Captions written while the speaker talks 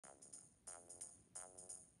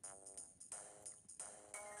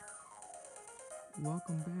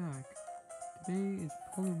welcome back. Today is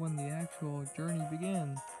probably when the actual journey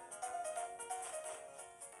begins.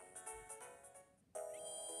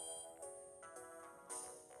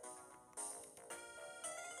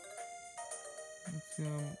 Let's see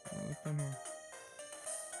what's in here.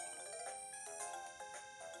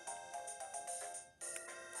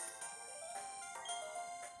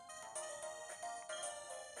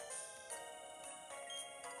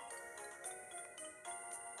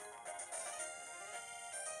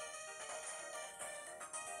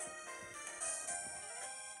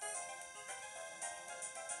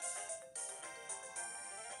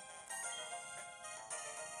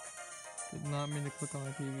 Did not mean to click on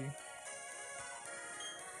the TV.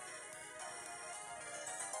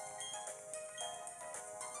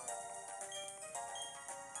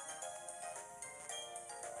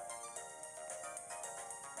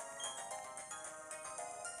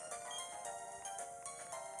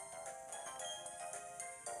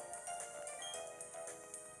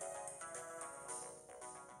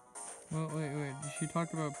 Well, wait. She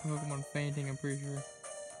talked about Pokemon fainting, I'm pretty sure.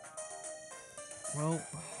 Well,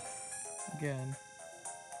 again,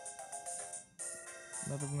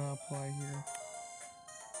 that does not apply here.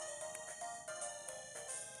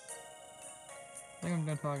 I think I'm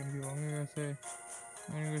done talking to people. I'm gonna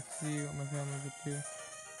go see what my family's up to,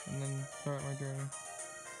 and then start my journey.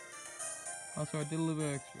 Also, I did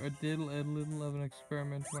a little of an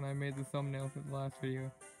experiment when I made the thumbnail for the last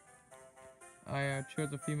video. I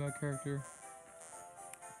chose a female character,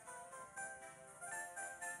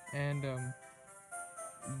 and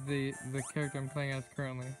the character I'm playing as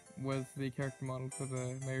currently was the character model for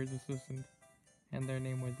the mayor's assistant, and their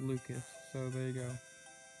name was Lucas. So there you go.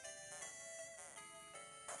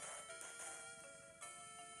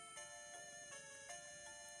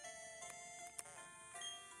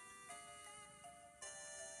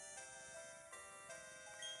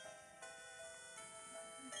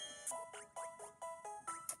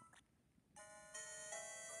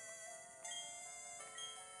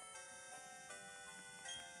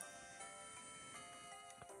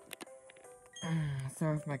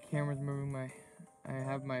 Sorry if my camera's moving. I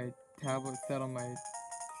have my tablet set on my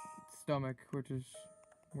stomach, which,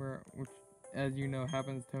 as you know,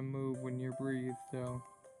 happens to move when you breathe. So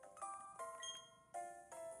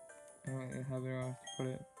I don't really have anywhere else to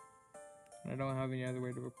put it. And I don't have any other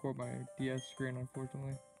way to record my DS screen,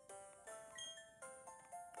 unfortunately.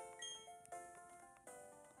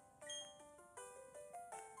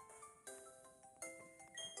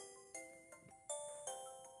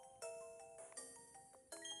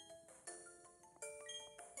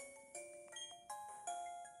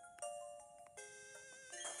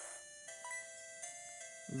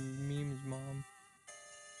 This is Meme's mom.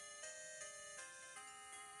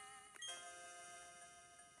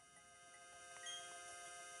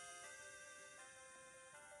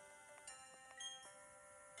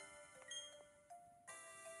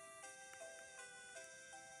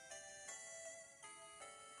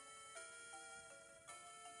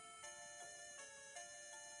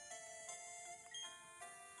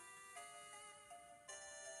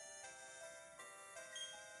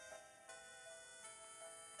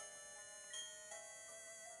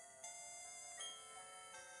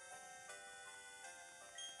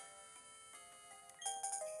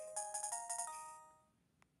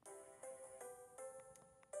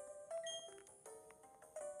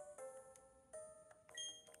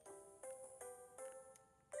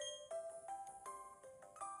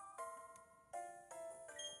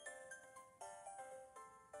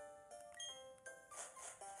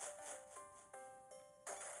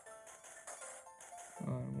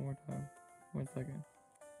 One more time. 1 second.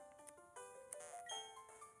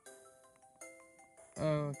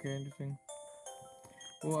 Oh, okay, interesting.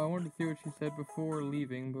 Well, I wanted to see what she said before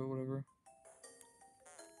leaving, but whatever.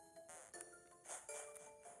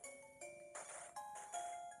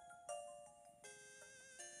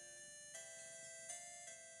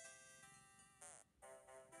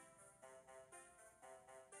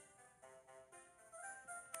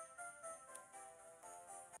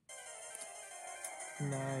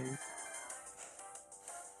 Nice.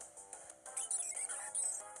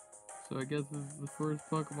 So I guess this is the first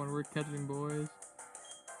Pokemon we're catching, boys.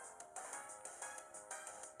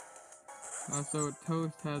 So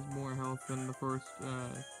Toast has more health than the first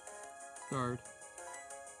start.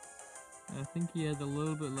 And I think he has a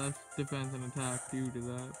little bit less defense and attack due to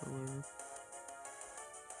that, but whatever.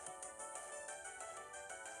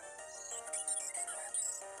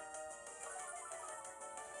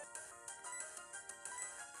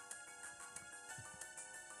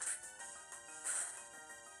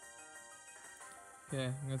 Okay,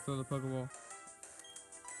 I'm gonna throw the Pokeball.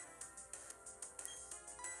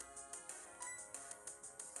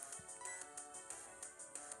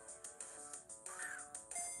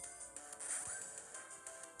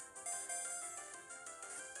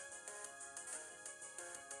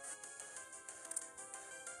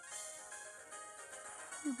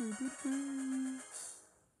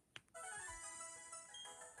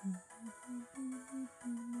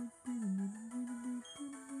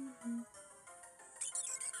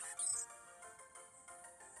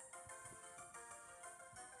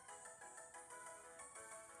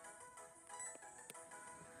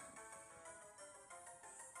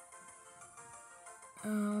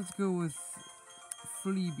 Let's go with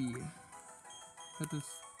Fleabee. That just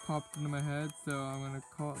popped into my head, so I'm gonna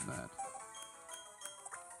call it that.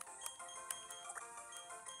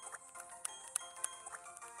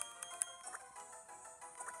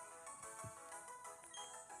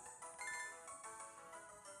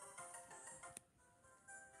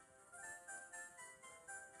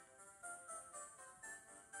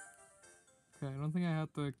 Okay, I don't think I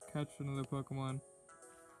have to catch another Pokemon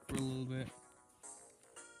for a little bit.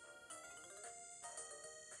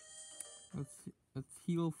 Let's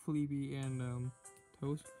heal Fleabee and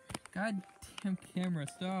Toast. God damn camera,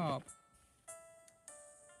 stop!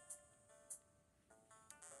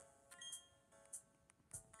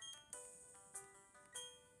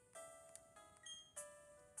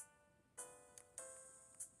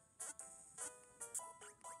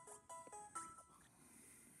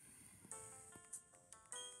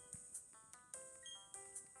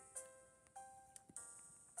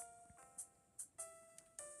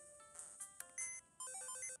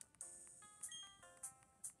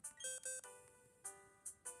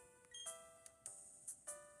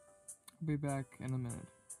 I'll be back in a minute.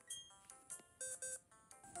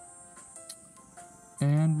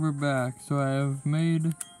 And we're back. So I have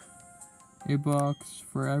made a box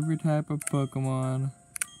for every type of Pokemon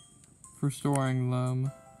for storing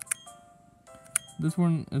them. This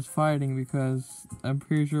one is fighting because I'm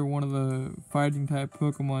pretty sure one of the fighting type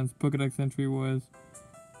Pokemon's Pokedex entry was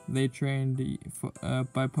they trained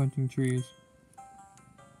by punching trees.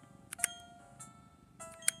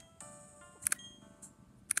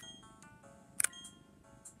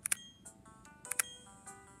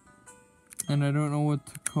 And I don't know what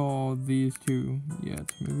to call these two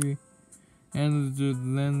yet, maybe. And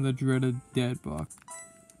then the dreaded dead box.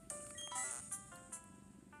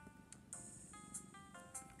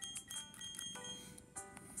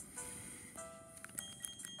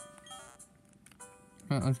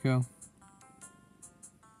 Alright, let's go.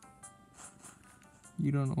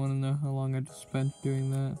 You don't want to know how long I just spent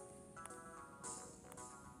doing that.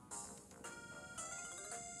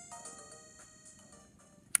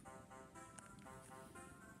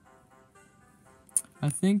 I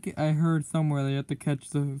think I heard somewhere that you have to catch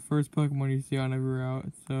the first Pokemon you see on every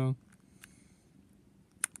route, so...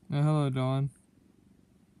 hello, Dawn.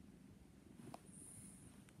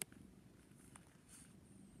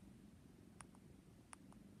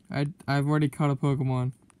 I've already caught a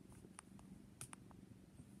Pokemon.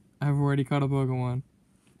 I've already caught a Pokemon.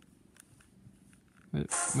 But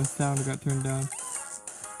my sound got turned down.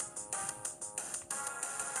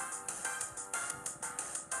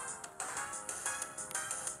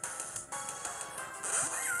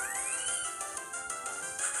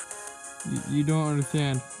 You don't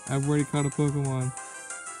understand. I've already caught a Pokemon.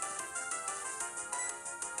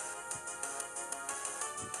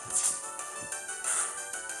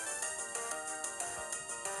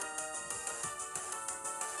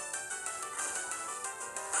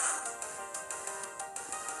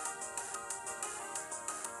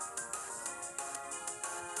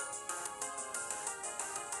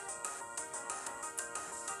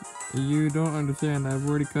 You don't understand. I've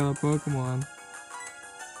already caught a Pokemon.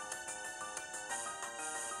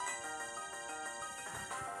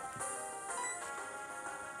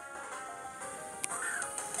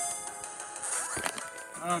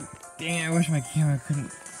 Oh, dang it, I wish my camera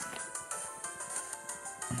couldn't.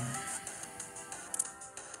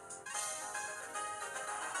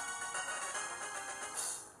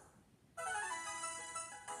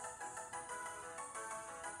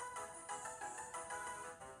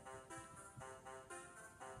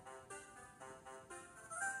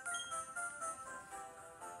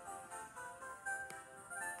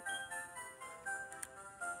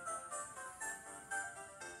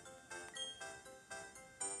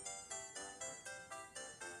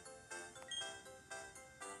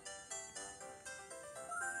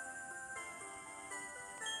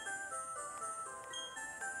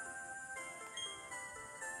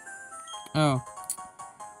 Oh.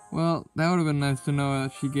 Well, that would have been nice to know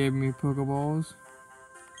that she gave me Pokeballs.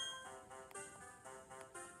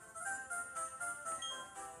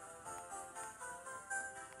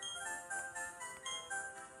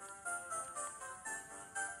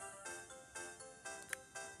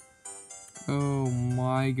 Oh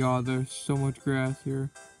my god, there's so much grass here.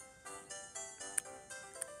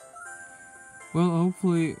 Well,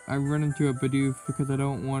 hopefully I run into a Bidoof because I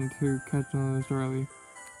don't want to catch another Starly.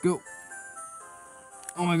 Go!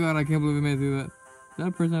 Oh my god, I can't believe we made it through that. Is that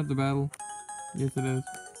a person at the battle? Yes, it is.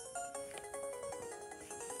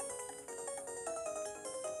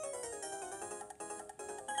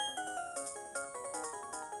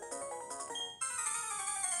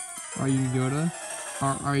 Are you Yoda?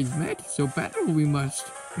 Our eyes met, so battle we must.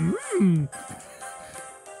 Mmm.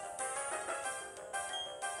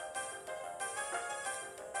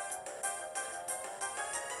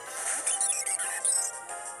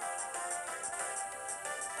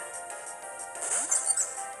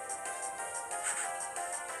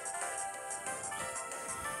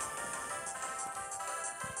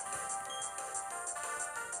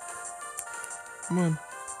 Come on.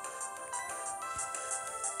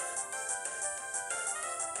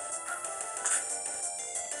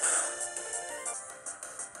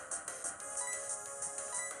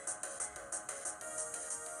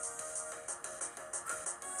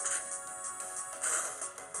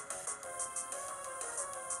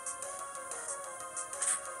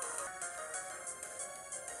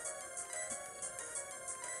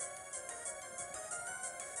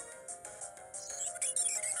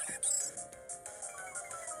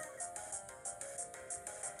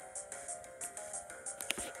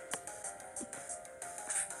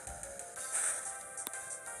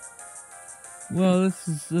 Well, this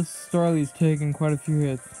Starly's taken quite a few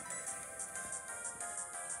hits.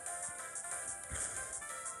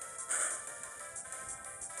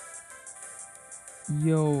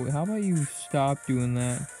 Yo, how about you stop doing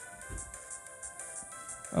that?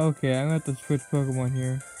 Okay, I'm gonna have to switch Pokemon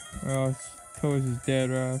here. Or else Toes is dead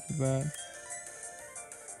right off the bat.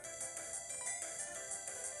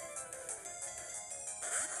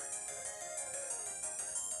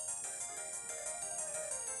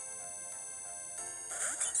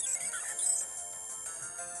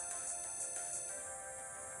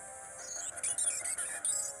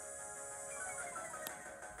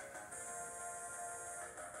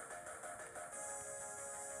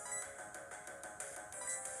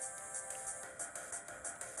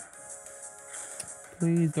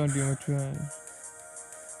 Please don't do much damage.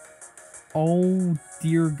 Oh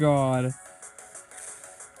dear God.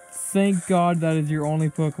 Thank God that is your only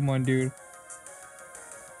Pokemon, dude.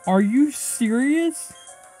 Are you serious?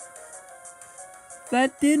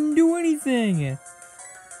 That didn't do anything.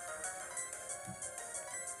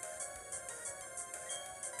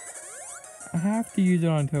 I have to use it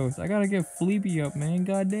on Toast. I gotta get Fleepy up, man.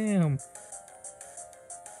 Goddamn.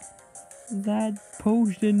 That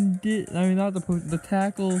potion did. I mean, not the potion. The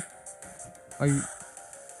tackle. Are you?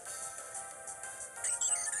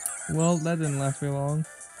 Well, that didn't last very long.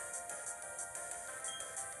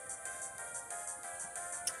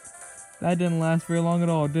 That didn't last very long at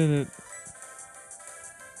all, did it?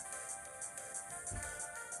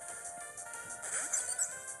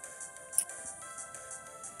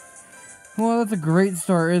 Well, that's a great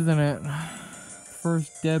start, isn't it?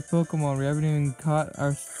 First dead Pokemon. We haven't even caught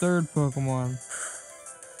our third Pokemon.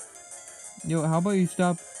 Yo, how about you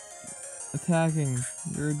stop attacking?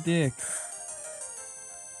 You're a dick.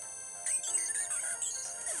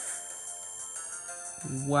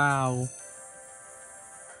 Wow.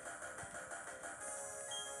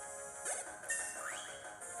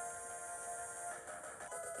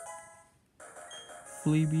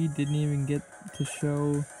 Fleabee didn't even get to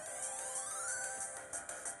show.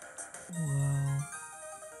 Wow.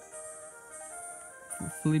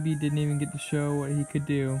 Fleabee didn't even get to show what he could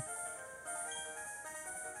do.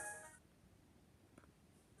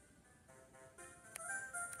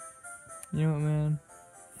 You know what, man?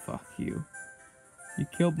 Fuck you. You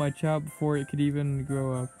killed my child before it could even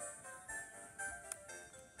grow up.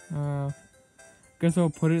 Guess I'll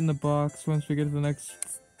put it in the box once we get to the next...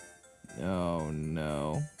 Oh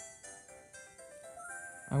no.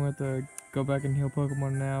 I'm going to have to go back and heal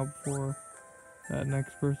Pokemon now before that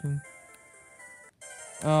next person.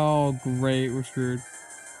 Oh great, we're screwed.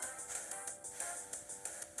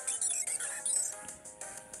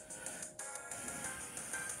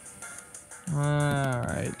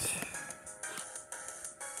 Alright.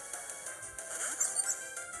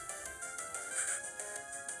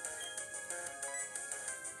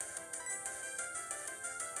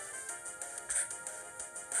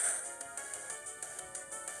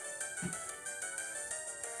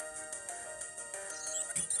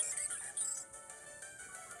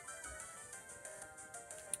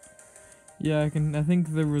 Yeah, I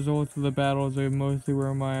think the results of the battles are mostly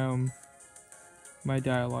where my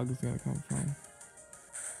dialogue is gonna come from.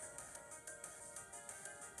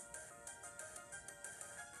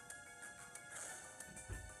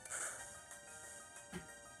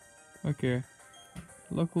 Okay.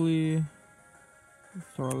 Luckily,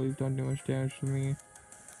 Starlies don't do much damage to me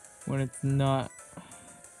when it's not.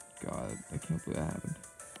 God, I can't believe that happened.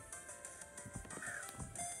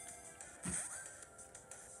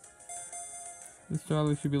 This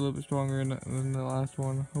Starly should be a little bit stronger than the last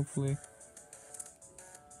one, hopefully.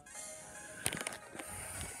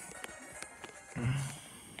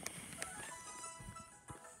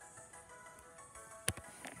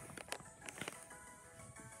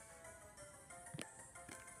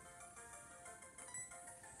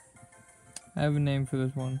 I have a name for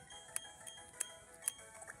this one.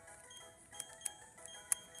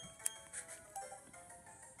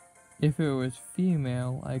 If it was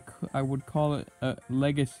female, I would call it a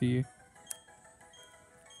Legacy,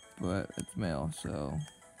 but it's male, so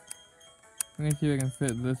I'm gonna see if I can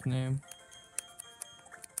fit this name.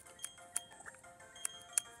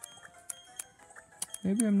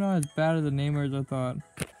 Maybe I'm not as bad as a namer as I thought.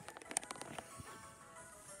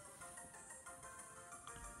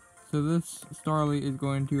 So this Starly is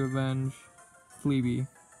going to avenge Fleabee.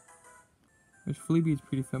 Which Fleabee is a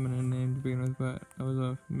pretty feminine name to begin with, but that was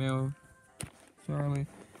a male Starly.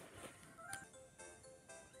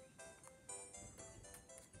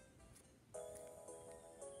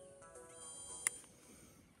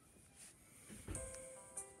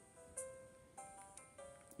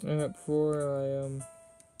 Alright, before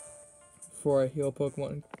I heal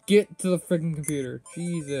Pokemon, get to the freaking computer.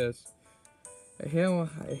 Jesus. I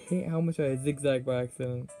hate how much I zigzag by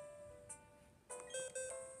accident.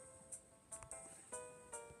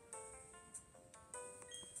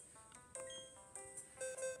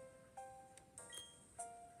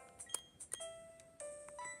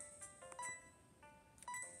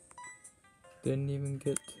 Didn't even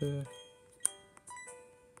get to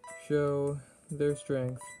show their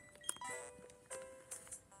strength.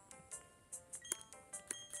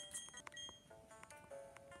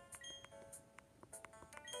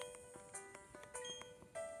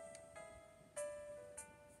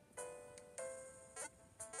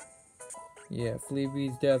 Yeah,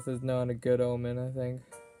 Fleabee's death is not a good omen, I think.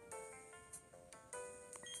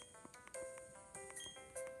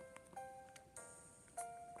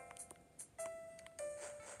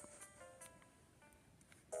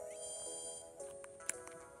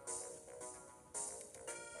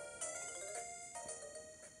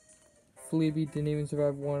 Fleabee didn't even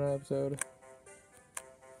survive one episode.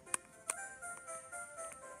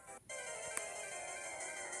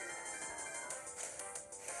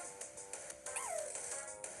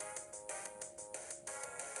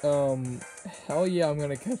 Hell yeah, I'm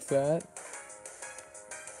gonna catch that.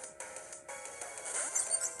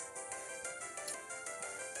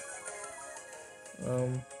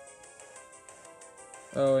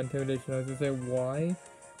 Oh, intimidation. I was gonna say, why?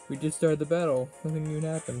 We just started the battle. Nothing even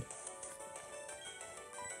happened.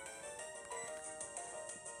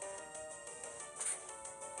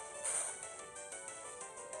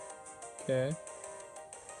 Okay.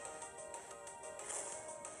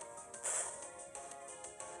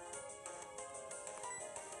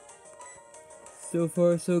 So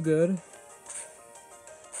far, so good.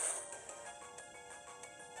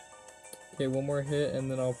 Okay, one more hit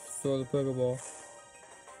and then I'll throw the Pokeball.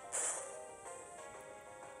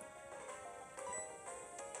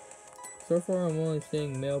 So far, I'm only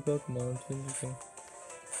seeing male Pokemon. It's interesting.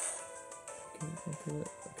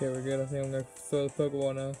 Okay, we're good. I think I'm gonna throw the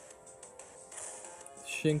Pokeball now.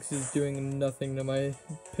 Shinx is doing nothing to my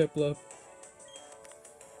Piplup.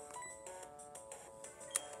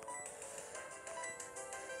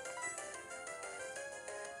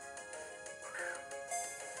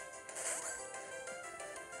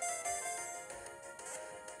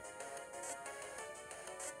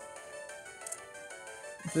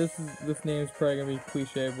 This name's probably gonna be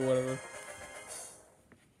cliche, but whatever.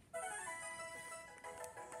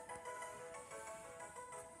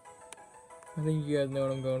 I think you guys know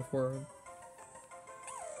what I'm going for.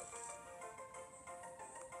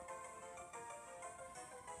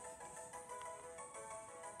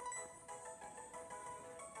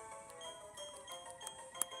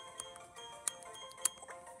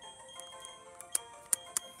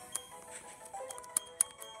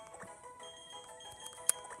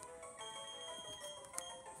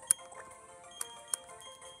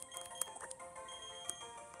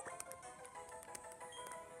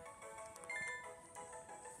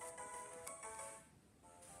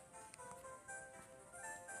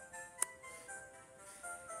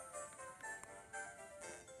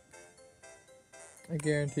 I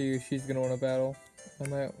guarantee you she's gonna win a battle. I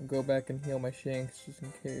might go back and heal my Shanks just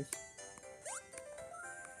in case.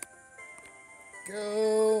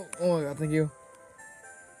 Go! Oh my god, thank you.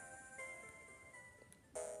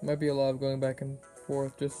 Might be a lot of going back and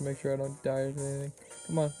forth just to make sure I don't die or anything.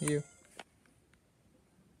 Come on, you.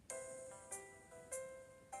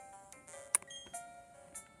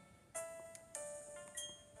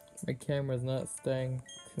 My camera's not staying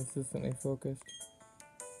consistently focused.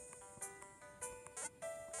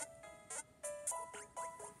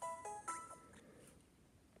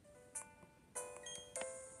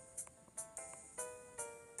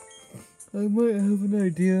 I might have an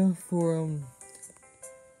idea for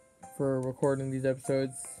recording these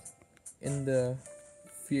episodes in the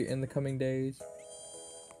coming days.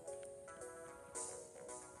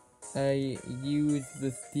 I use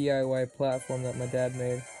this DIY platform that my dad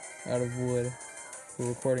made out of wood for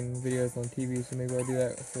recording videos on TV, so maybe I'll do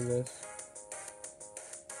that for this.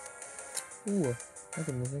 Ooh, that's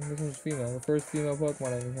amazing. This one's female. The first female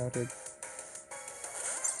Pokemon I've encountered.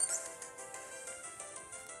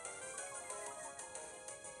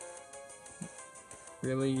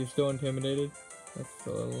 Really? You're still intimidated? That's a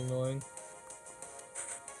little annoying.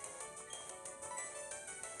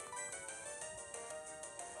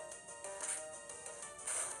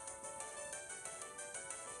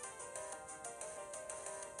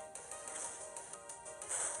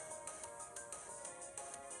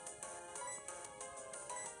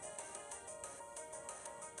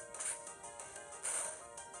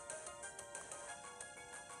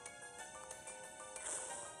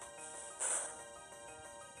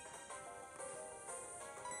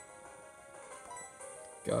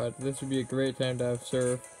 God, this would be a great time to have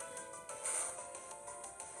surf.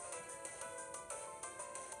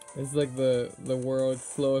 This is like the world's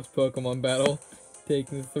slowest Pokemon battle,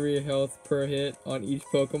 taking 3 health per hit on each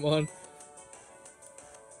Pokemon.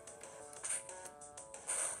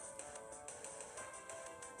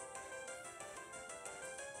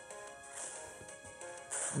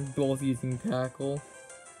 Both using Tackle.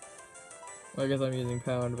 Well, I guess I'm using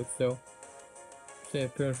Pound, but still. Pretty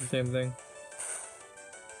much the same thing.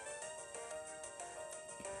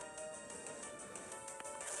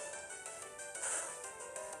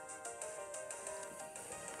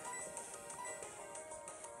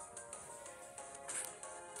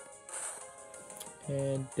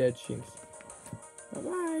 And dead Shinx. Bye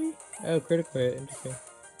bye. Oh, critical hit. Interesting.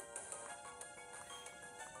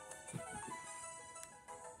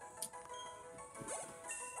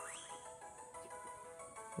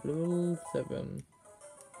 Level 7.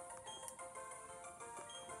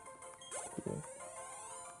 Cool.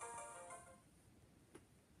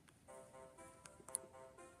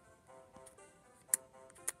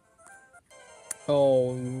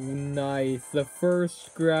 Oh, nice. The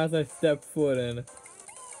first grass I stepped foot in.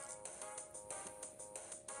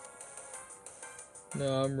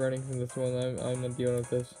 No, I'm running from this one. I'm not dealing with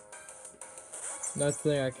this. Not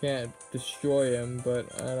saying I can't destroy him, but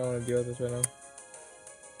I don't want to deal with this right now.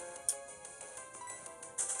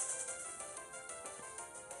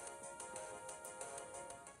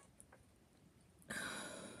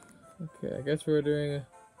 Okay, I guess we're doing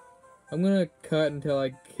I'm gonna cut until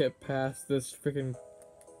I get past this freaking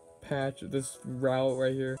patch, this route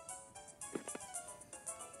right here.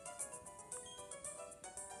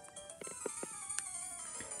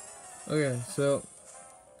 Okay, so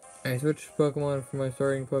I switched Pokemon for my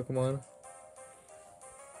starting Pokemon.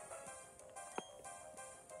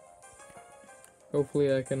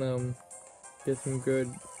 Hopefully I can get some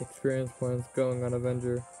good experience points going on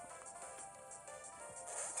Avenger.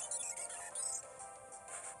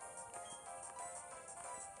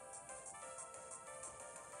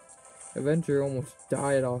 Avenger almost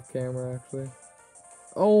died off camera, actually.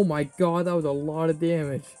 Oh my god, that was a lot of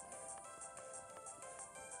damage.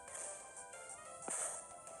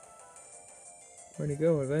 Where'd he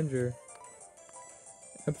go, Avenger?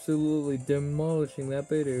 Absolutely demolishing that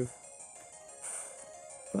Bidoof.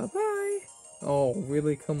 Bye-bye. Oh,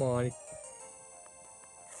 really? Come on.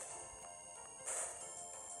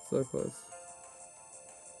 So close.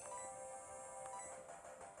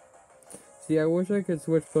 See, I wish I could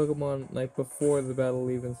switch Pokemon, like, before the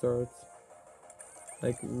battle even starts.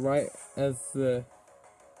 Like, right as the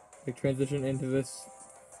transition into this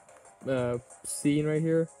scene right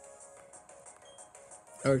here.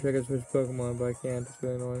 I wish I could switch Pokemon, but I can't. It's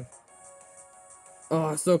really annoying.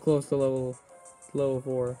 Oh, so close to level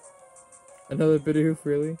 4. Another Bidoof,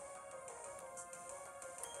 really?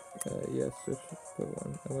 Yes, switch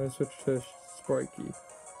Pokemon. I'm gonna switch to Sparky.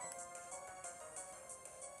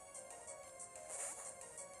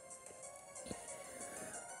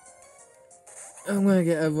 I'm gonna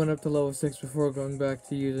get everyone up to level 6 before going back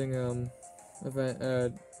to using yeah,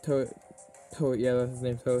 that's his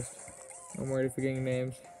name, Toast. I'm already forgetting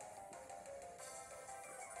names.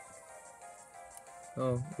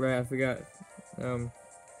 Oh, right, I forgot.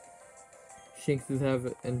 Shinxes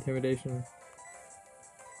have intimidation.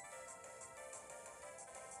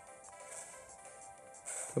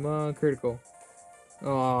 Come on, critical.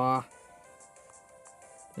 Ah,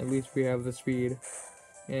 at least we have the speed.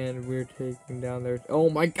 And we're taking down their... Oh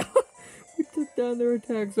my god! We took down their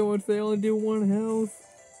attack so much they only do 1 health.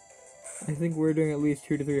 I think we're doing at least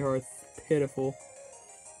 2 to 3 hearts. Pitiful.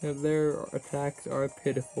 Their attacks are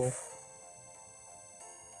pitiful.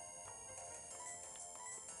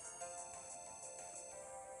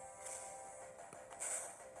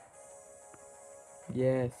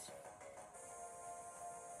 Yes.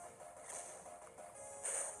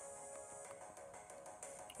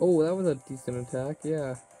 Oh, that was a decent attack,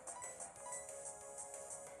 yeah.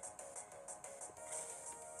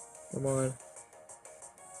 Come on.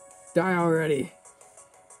 Die already!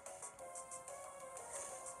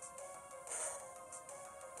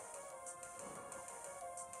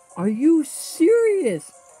 Are you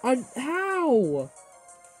serious? How?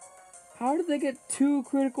 How did they get 2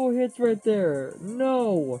 critical hits right there?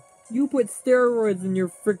 No! You put steroids in your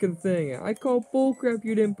freaking thing. I call bullcrap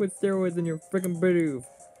you didn't put steroids in your freaking Bidoof.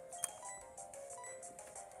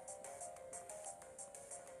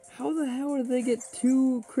 How the hell did they get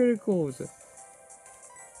 2 criticals?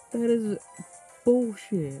 That is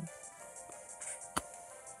bullshit.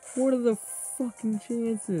 What are the fucking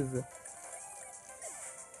chances?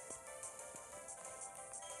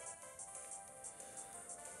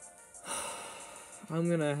 I'm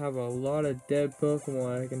gonna have a lot of dead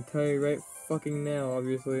Pokemon, I can tell you right fucking now,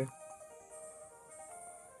 obviously.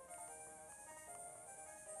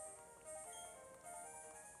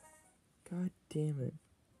 God damn it.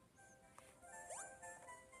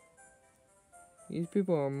 These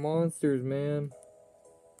people are monsters, man.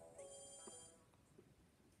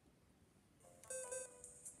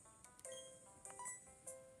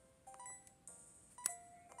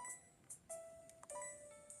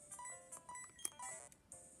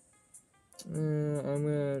 I'm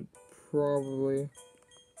gonna probably...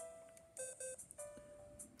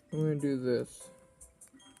 I'm gonna do this.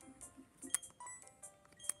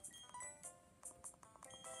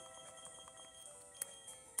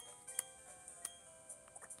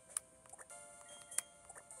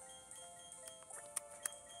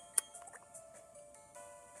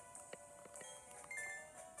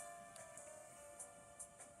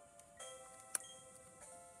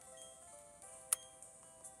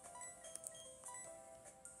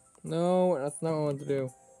 No, that's not what I want to do.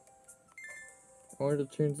 I wanted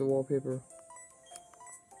to change the wallpaper.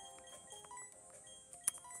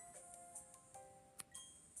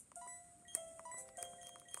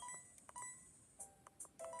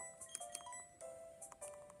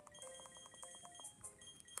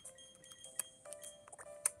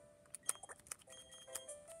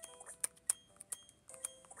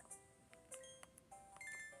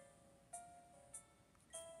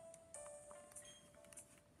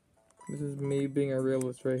 This is me being a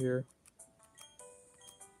realist right here.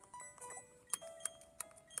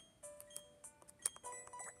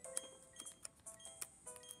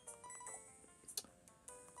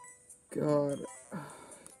 God.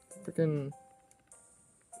 Freaking...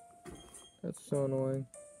 That's so annoying.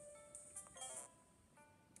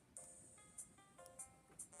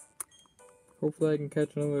 Hopefully I can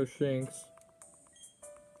catch another Shinx.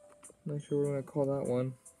 Not sure what I'm gonna call that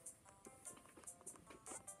one.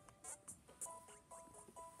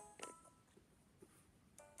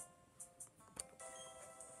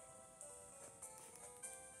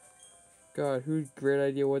 God, whose great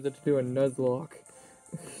idea was it to do a Nuzlocke?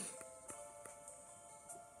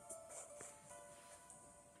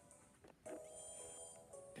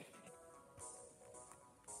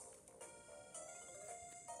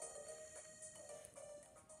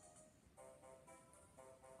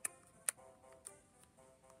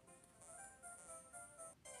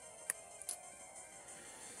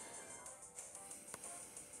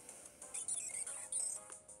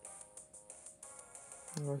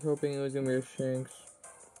 I was hoping it was gonna be a Shinx.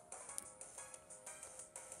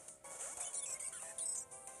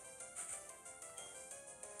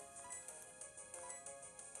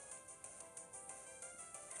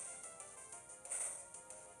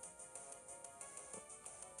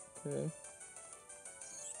 Okay.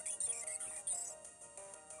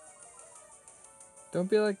 Don't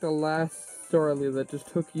be like the last Starly that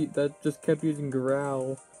just kept using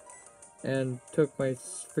Growl and took my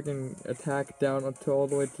freaking attack down until all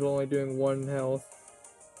the way to only doing 1 health.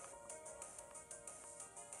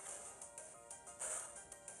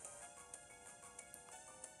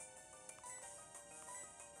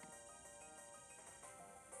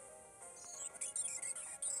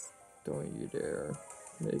 dare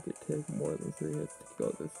make it take more than 3 hits to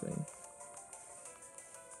kill this thing.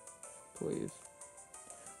 Please.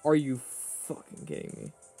 Are you fucking kidding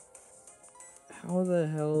me? How the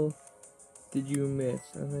hell did you miss?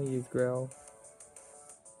 I'm gonna use Growl.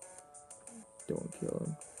 Don't kill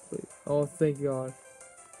him, please. Oh, thank God.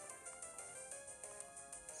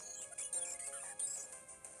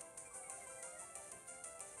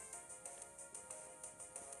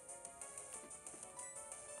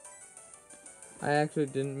 I actually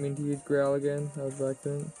didn't mean to use Growl again. That was by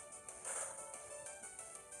accident.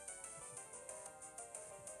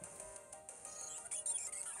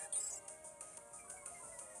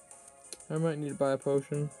 I might need to buy a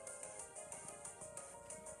potion.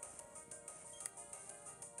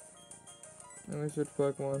 I'm gonna switch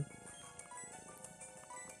Pokemon.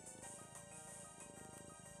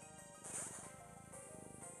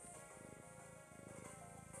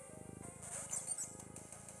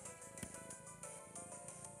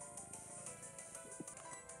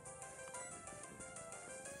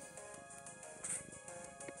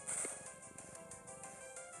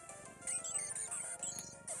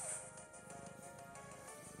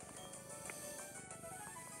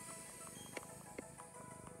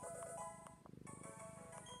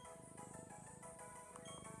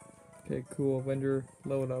 Okay, cool. Avenger,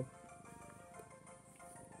 load up.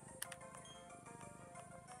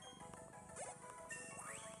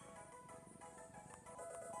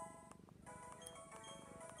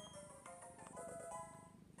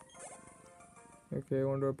 Okay, I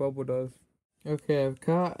wonder what Bubble does. Okay, I've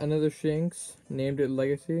caught another Shinx, named it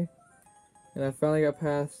Legacy, and I finally got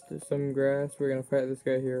past some grass. We're gonna fight this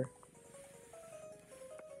guy here.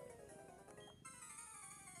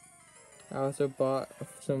 I also bought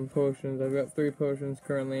some potions. I've got 3 potions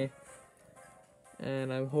currently,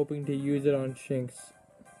 and I'm hoping to use it on Shinx.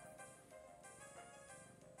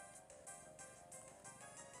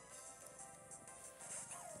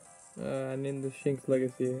 I named the Shinx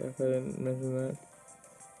Legacy, if I didn't mention that.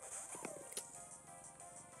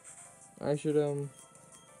 I should,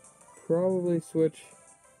 probably switch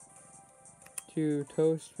to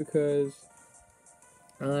Toast because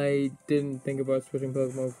I didn't think about switching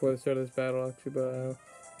Pokemon before the start of this battle, actually, but I'll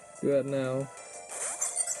do that now.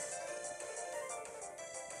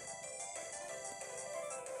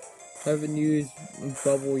 Haven't used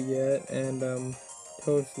Bubble yet, and,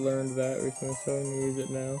 Toast learned that recently, so I'm gonna use it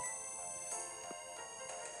now.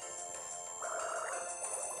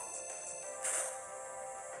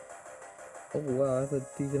 Oh wow, that's a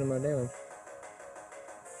decent amount of damage.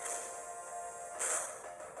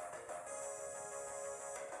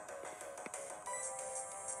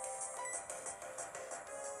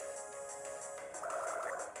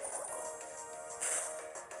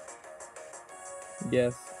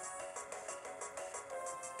 Yes.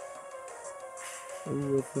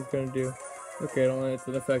 Ooh, what's this gonna do? Okay, it's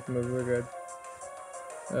an effect move, we're good.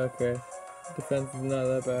 Okay. Defense is not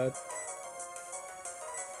that bad.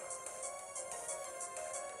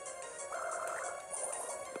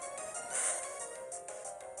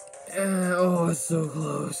 Oh, it's so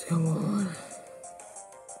close, come on.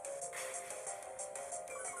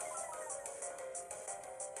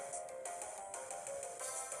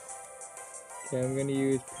 Okay, I'm gonna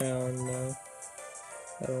use Pound now.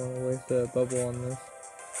 I don't want to waste a bubble on this.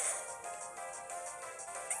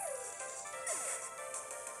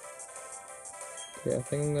 Okay, I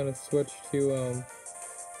think I'm gonna switch to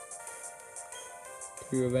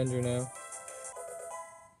Avenger now.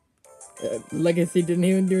 Legacy didn't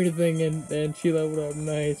even do anything, and she leveled up.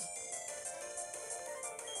 Nice.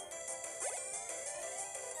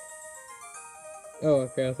 Oh,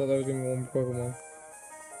 okay, I thought that was gonna be one more Pokemon.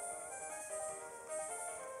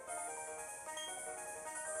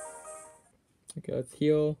 Okay, let's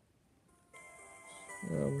heal.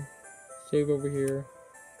 Save over here.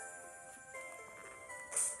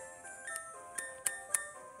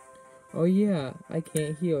 Oh yeah, I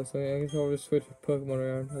can't heal, so I guess I'll just switch Pokemon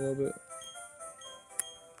around a little bit.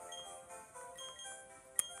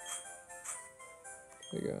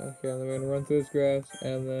 There we go. Okay, I'm gonna run through this grass,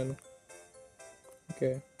 and then...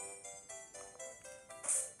 Okay.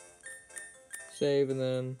 Save, and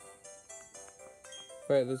then...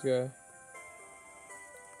 fight this guy.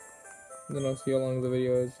 And then I'll see how long the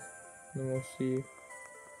video is. And then we'll see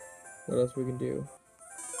what else we can do.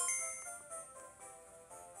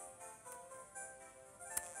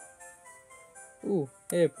 Ooh,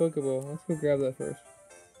 hey, a Pokeball. Let's go grab that first.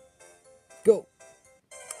 Go!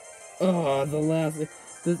 Oh, the last...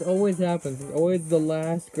 This always happens. It's always the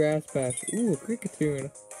last grass patch. Ooh, a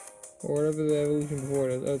Kricketune. Or whatever the evolution before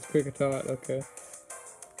it is. Oh, it's Kricketot. Okay.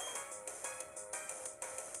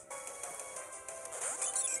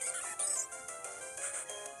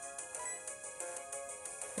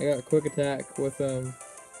 I got quick attack with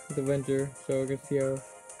Avenger, so I can see how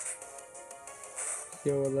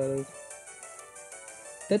what that is.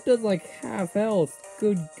 That does like half health.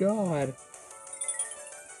 Good God.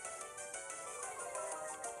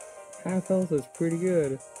 Half health is pretty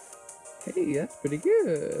good. Hey, that's pretty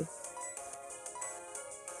good.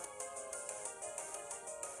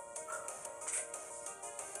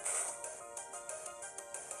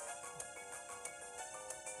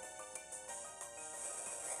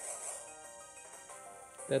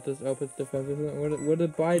 That does up its defense. What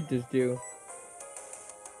did Bide just do?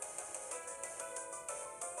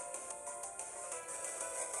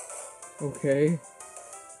 Okay.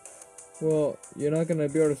 Well, you're not gonna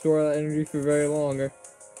be able to store that energy for very long,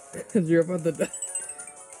 because you're about to die.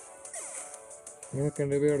 You're not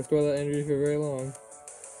gonna be able to store that energy for very long.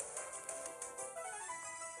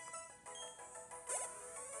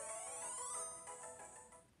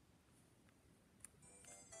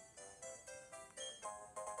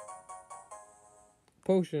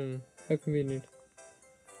 Potion. How convenient.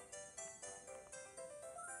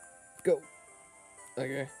 Let's go.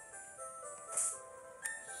 Okay.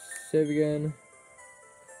 Save again.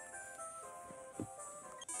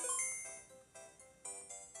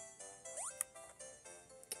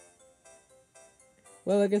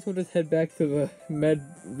 Well, I guess we'll just head back to the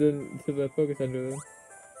to the focus center then.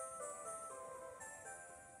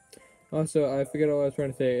 Also, I forget what I was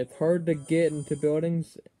trying to say. It's hard to get into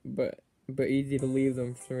buildings, but easy to leave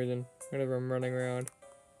them for some reason. Whenever I'm running around.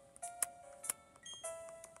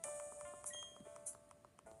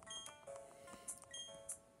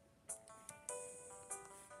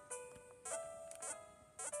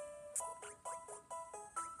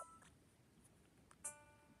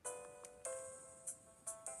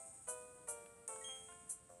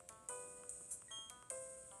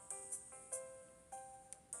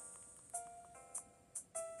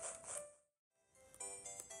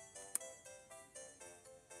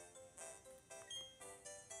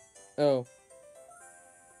 Oh.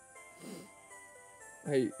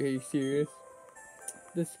 Are you serious?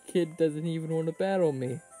 This kid doesn't even want to battle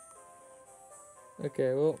me.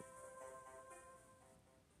 Okay, well.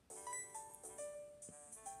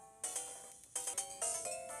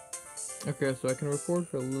 Okay, so I can record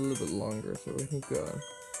for a little bit longer, so we can go.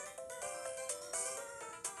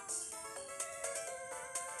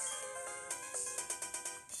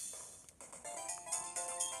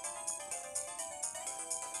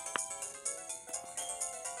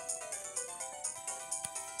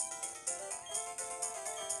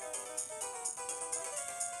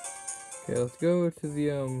 Okay, let's go to the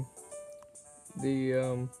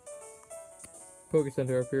Poké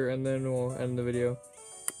Center up here, and then we'll end the video.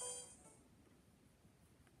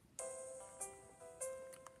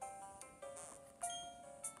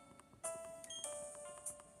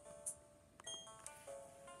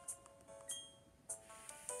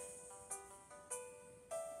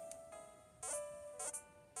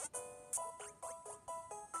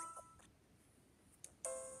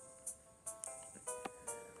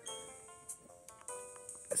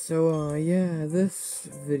 So, yeah, this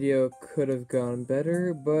video could have gone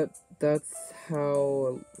better, but that's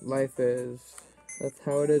how life is. That's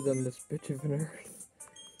how it is on this bitch of an earth.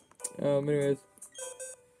 Anyways,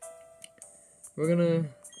 we're gonna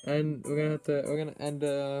end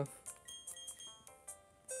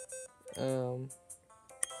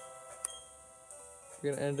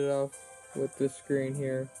it off with this screen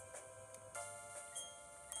here.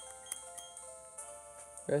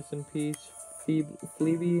 Rest in peace,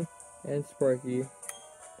 Phoebe and Sparky.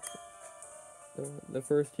 The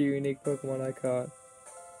first two unique Pokemon I caught.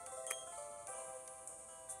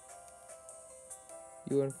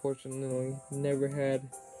 You unfortunately never had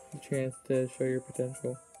the chance to show your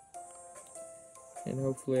potential. And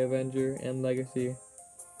hopefully Avenger and Legacy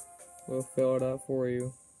will fill it out for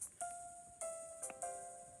you.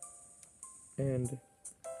 And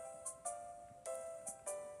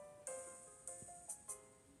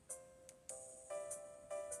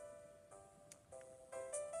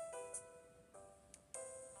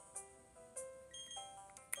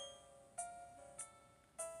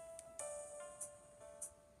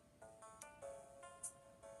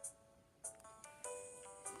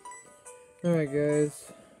alright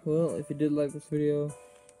guys, well, if you did like this video,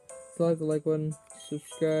 slide the like button,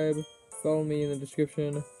 subscribe, follow me in the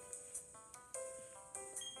description.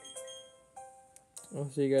 I'll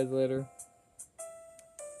see you guys later.